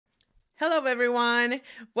Hello everyone!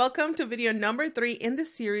 Welcome to video number 3 in the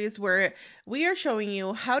series where we are showing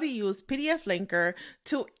you how to use PDF-Linkr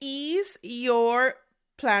to ease your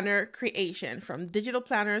planner creation, from digital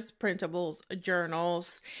planners, printables,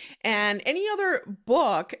 journals, and any other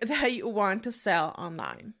book that you want to sell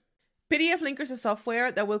online. PDF-Linkr is a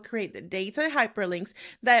software that will create the dates and hyperlinks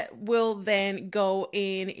that will then go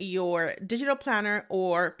in your digital planner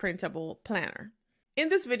or printable planner. In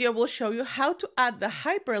this video, we'll show you how to add the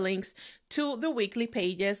hyperlinks to the weekly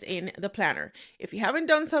pages in the planner. If you haven't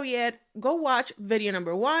done so yet, go watch video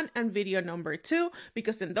number 1 and video number 2,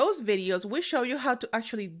 because in those videos, we show you how to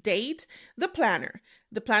actually date the planner.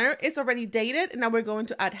 The planner is already dated, and now we're going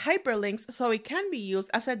to add hyperlinks so it can be used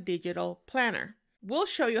as a digital planner. We'll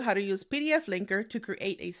show you how to use PDF-Linkr to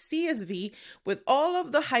create a CSV with all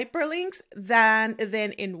of the hyperlinks that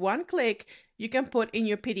then in one click you can put in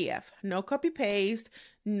your PDF. No copy paste,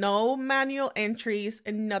 no manual entries,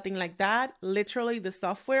 and nothing like that. Literally, the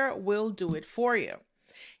software will do it for you.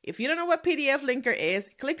 If you don't know what PDF-Linkr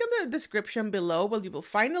is, click on the description below where you will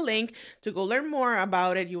find a link to go learn more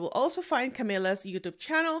about it. You will also find Camilla's YouTube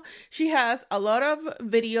channel. She has a lot of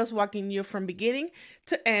videos walking you from beginning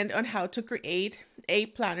to end on how to create a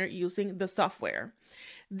planner using the software.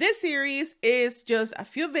 This series is just a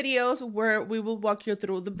few videos where we will walk you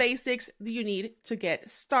through the basics that you need to get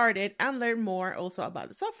started and learn more also about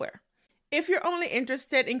the software. If you're only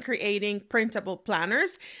interested in creating printable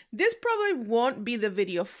planners, this probably won't be the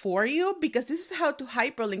video for you, because this is how to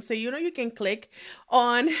hyperlink. So you can click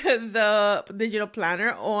on the digital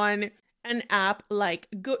planner on an app like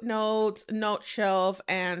GoodNotes, NoteShelf,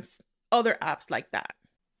 and other apps like that.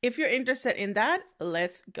 If you're interested in that,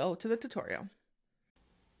 let's go to the tutorial.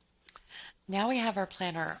 Now we have our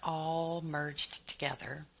planner all merged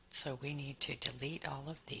together, so we need to delete all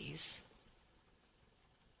of these.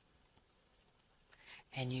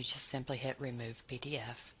 And you just simply hit remove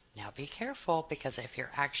PDF. Now be careful, because if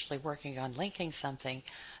you're actually working on linking something,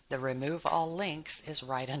 the remove all links is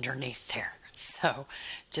right underneath there. So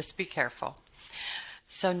just be careful.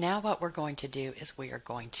 So now what we're going to do is we are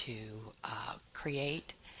going to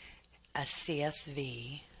create a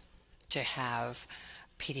CSV to have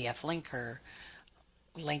PDF-Linkr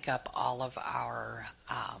link up all of our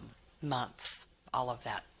months, all of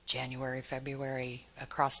that January, February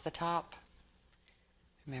across the top.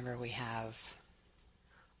 Remember, we have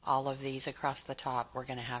all of these across the top. We're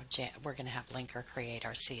going to have Linkr create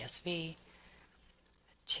our CSV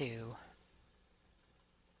to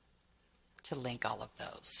link all of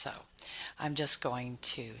those. So I'm just going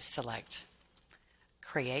to select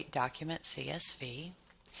Create Document CSV,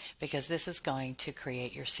 because this is going to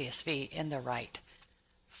create your CSV in the right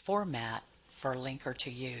format for Linkr to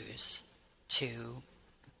use to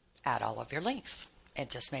add all of your links. It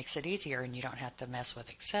just makes it easier, and you don't have to mess with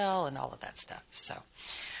Excel and all of that stuff. So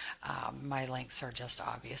my links are just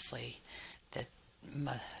obviously the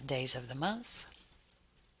days of the month.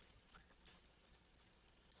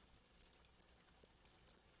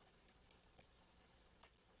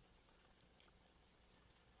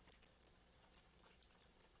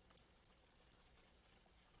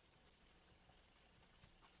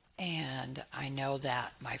 And I know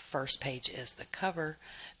that my first page is the cover,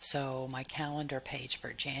 so my calendar page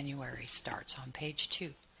for January starts on page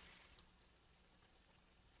 2.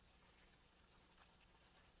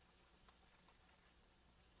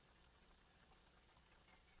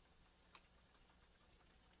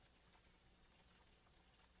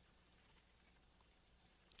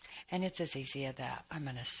 And it's as easy as that. I'm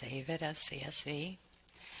going to save it as CSV.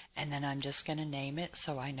 And then I'm just going to name it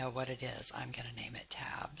so I know what it is. I'm going to name it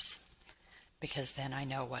tabs, because then I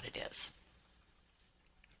know what it is.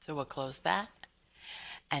 So we'll close that.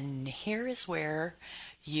 And here is where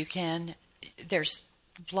you can, there's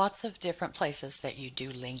lots of different places that you do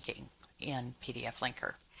linking in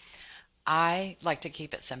PDF-Linkr. I like to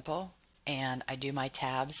keep it simple, and I do my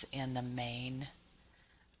tabs in the main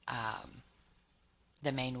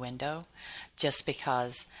window, just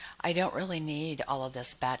because I don't really need all of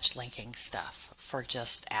this batch linking stuff for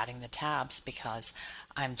just adding the tabs, because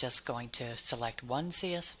I'm just going to select one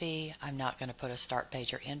CSV. I'm not going to put a start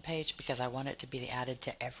page or end page, because I want it to be added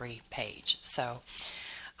to every page. So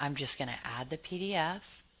I'm just going to add the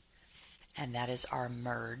PDF, and that is our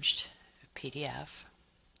merged PDF.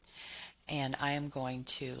 And I am going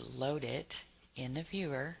to load it in the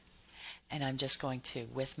viewer, and I'm just going to,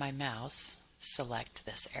 with my mouse, select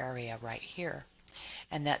this area right here,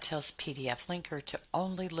 and that tells PDF-Linkr to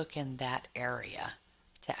only look in that area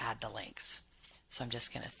to add the links. So I'm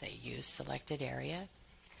just going to say use selected area.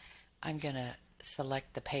 I'm going to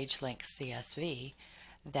select the page link CSV,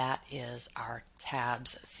 That is our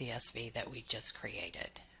tabs CSV that we just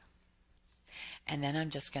created. And then I'm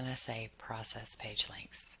just going to say process page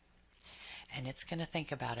links. And it's going to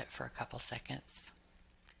think about it for a couple seconds.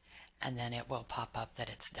 And then it will pop up that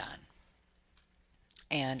it's done.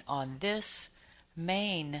 And on this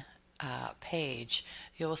main page,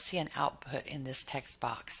 you'll see an output in this text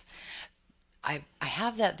box. I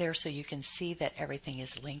have that there so you can see that everything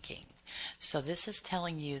is linking. So this is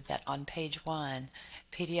telling you that on page 1,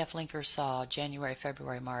 PDF-Linkr saw January,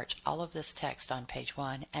 February, March, all of this text on page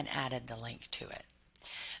 1 and added the link to it.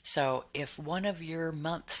 So if one of your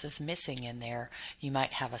months is missing in there, you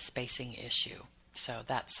might have a spacing issue. So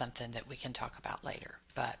that's something that we can talk about later,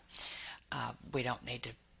 but we don't need to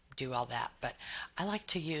do all that. But I like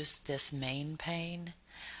to use this main pane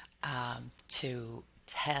to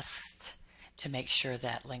test, to make sure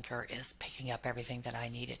that Linkr is picking up everything that I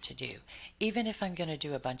need it to do, even if I'm going to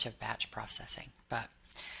do a bunch of batch processing. But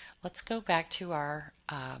let's go back to our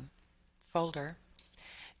folder,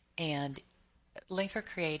 and Linkr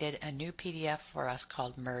created a new PDF for us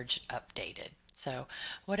called Merge Updated. So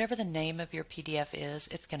whatever the name of your PDF is,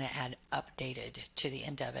 it's going to add updated to the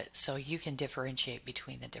end of it so you can differentiate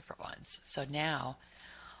between the different ones. So now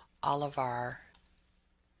all of our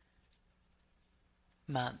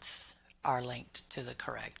months are linked to the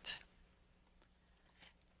correct.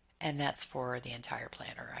 And that's for the entire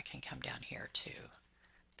planner. I can come down here to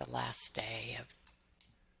the last day of,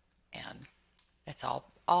 and it's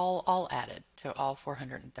all added to all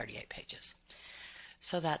 438 pages.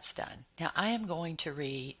 So that's done. Now I am going to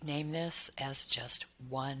rename this as just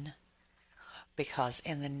 1, because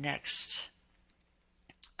in the next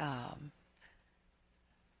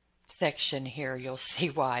section here you'll see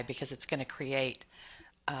why, because it's going to create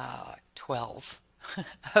 12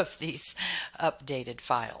 of these updated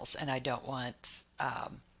files, and I don't want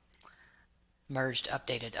merged,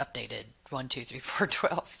 updated, 1, 2, 3, 4,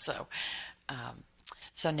 12.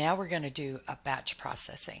 So now we're going to do a batch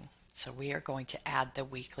processing. So we are going to add the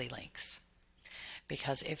weekly links,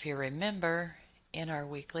 because if you remember, in our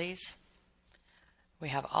weeklies, we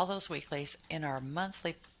have all those weeklies. In our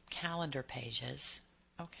monthly calendar pages,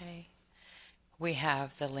 okay, we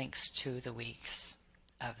have the links to the weeks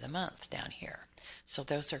of the month down here. So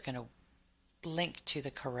those are going to link to the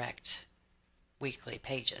correct weekly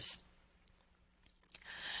pages.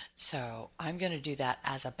 So I'm going to do that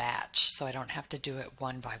as a batch, so I don't have to do it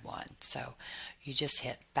one by one. So you just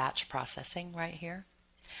hit batch processing right here,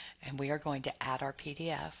 and we are going to add our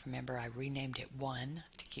PDF. Remember, I renamed it 1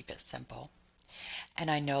 to keep it simple.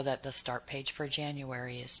 And I know that the start page for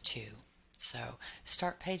January is 2. So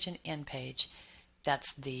start page and end page,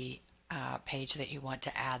 that's the page that you want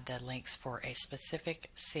to add the links for a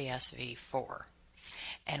specific CSV for.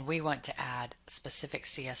 And we want to add specific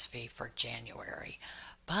CSV for January.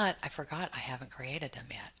 But I forgot I haven't created them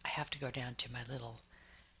yet. I have to go down to my little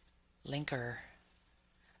Linkr,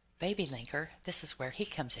 baby Linkr. This is where he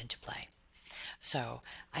comes into play. So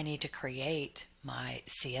I need to create my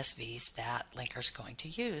CSVs that Linkr's going to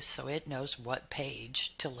use so it knows what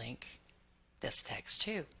page to link this text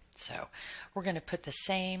to. So we're going to put the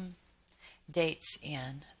same dates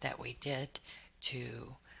in that we did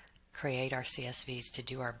to create our CSVs to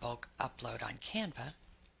do our bulk upload on Canva.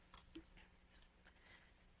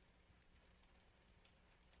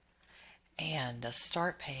 And the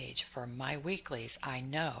start page for my weeklies, I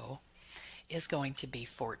know, is going to be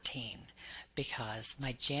 14, because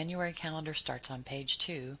my January calendar starts on page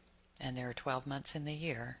 2, and there are 12 months in the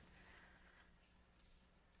year.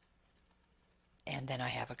 And then I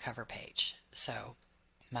have a cover page. So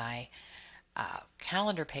my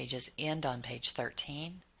calendar pages end on page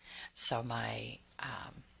 13. So my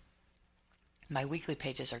weekly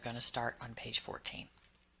pages are going to start on page 14.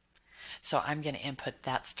 So I'm going to input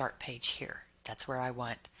that start page here. That's where I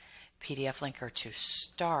want PDF-Linkr to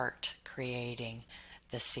start creating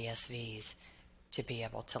the CSVs to be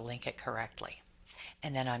able to link it correctly.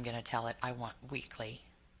 And then I'm going to tell it I want weekly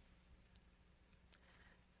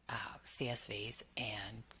CSVs,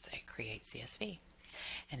 and say create CSV.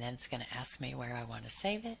 And then it's going to ask me where I want to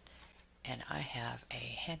save it. And I have a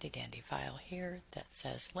handy dandy file here that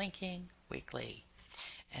says linking weekly,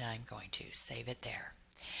 and I'm going to save it there.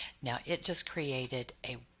 Now it just created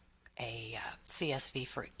a CSV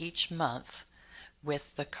for each month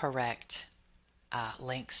with the correct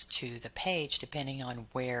links to the page, depending on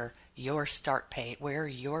where your start page, where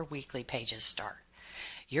your weekly pages start.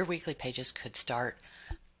 Your weekly pages could start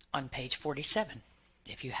on page 47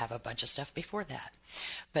 if you have a bunch of stuff before that.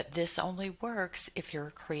 But this only works if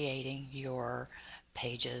you're creating your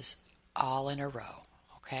pages all in a row.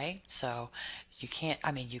 Okay, so you can't,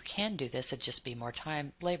 I mean, you can do this, it'd just be more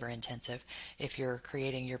time, labor intensive if you're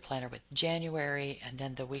creating your planner with January and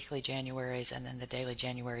then the weekly Januaries and then the daily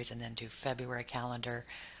Januaries and then do February calendar.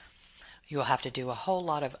 You'll have to do a whole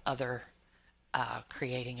lot of other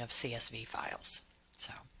creating of CSV files.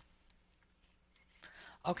 So,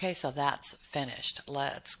 okay, so that's finished.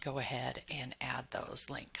 Let's go ahead and add those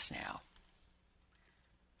links now.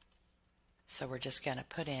 So we're just going to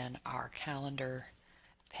put in our calendar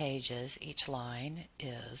pages. Each line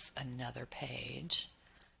is another page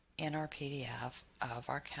in our PDF of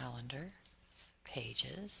our calendar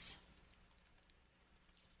pages.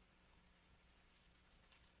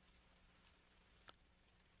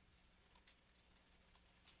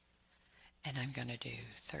 And I'm going to do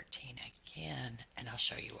 13 again, and I'll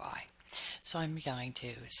show you why. So I'm going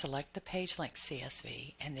to select the page link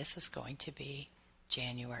CSV, and this is going to be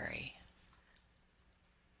January.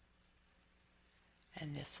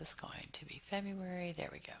 And this is going to be February. There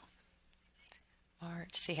we go.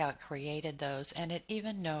 March. See how it created those, and it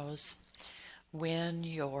even knows when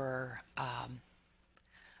your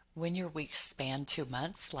weeks span 2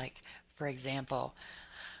 months. Like, for example,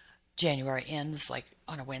 January ends like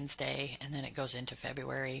on a Wednesday, and then it goes into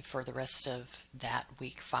February for the rest of that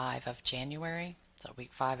week 5 of January. So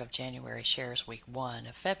week 5 of January shares week 1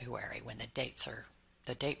 of February when the dates are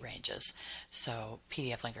the date ranges. So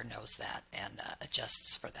PDF-Linkr knows that and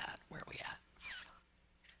adjusts for that. Where are we at?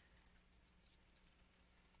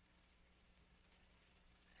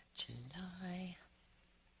 July.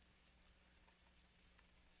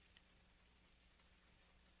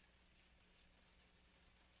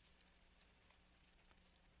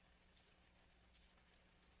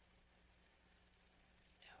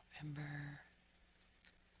 November.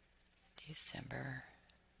 December.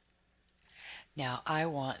 Now I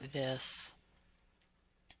want this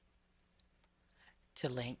to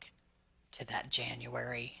link to that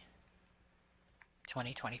January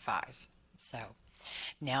 2025. So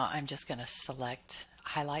now I'm just going to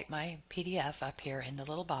highlight my PDF up here in the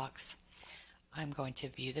little box. I'm going to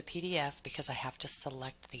view the PDF because I have to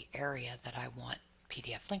select the area that I want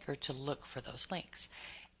PDF-Linkr to look for those links.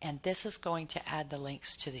 And this is going to add the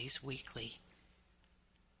links to these weekly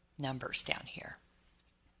numbers down here.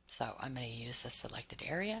 So I'm going to use the selected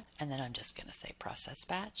area, and then I'm just going to say process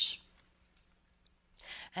batch,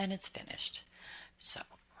 and it's finished. So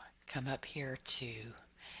come up here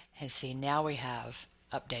and see, now we have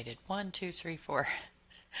updated 1, 2, 3, 4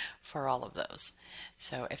 for all of those.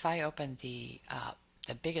 So if I open the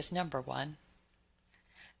biggest number one,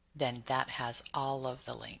 then that has all of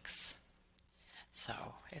the links. So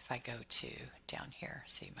if I go to down here,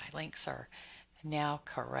 see my links are now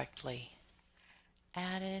correctly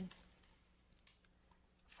added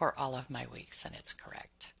for all of my weeks, and it's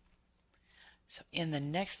correct. So in the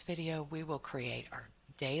next video, we will create our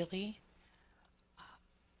daily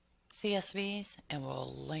CSVs, and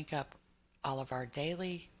we'll link up all of our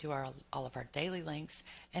daily, all of our daily links,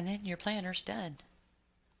 and then your planner's done.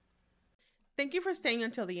 Thank you for staying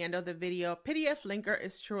until the end of the video. PDF-Linkr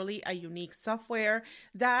is truly a unique software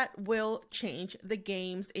that will change the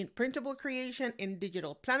games in printable creation, in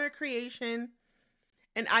digital planner creation.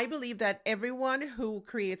 And I believe that everyone who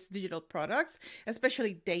creates digital products,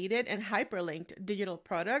 especially dated and hyperlinked digital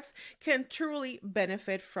products, can truly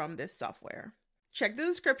benefit from this software. Check the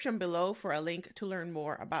description below for a link to learn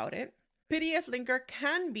more about it. PDF-Linkr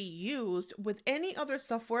can be used with any other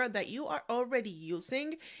software that you are already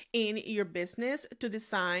using in your business to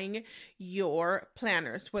design your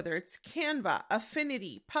planners, whether it's Canva,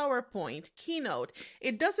 Affinity, PowerPoint, Keynote.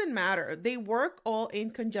 It doesn't matter. They work all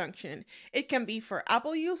in conjunction. It can be for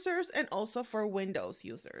Apple users and also for Windows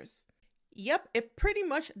users. Yep, it pretty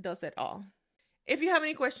much does it all. If you have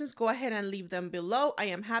any questions, go ahead and leave them below. I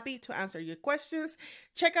am happy to answer your questions.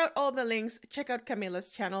 Check out all the links. Check out Camila's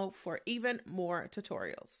channel for even more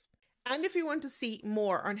tutorials. And if you want to see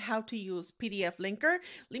more on how to use PDF-Linkr,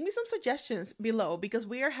 leave me some suggestions below because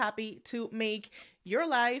we are happy to make your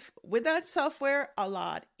life with that software a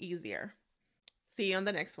lot easier. See you on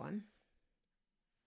the next one.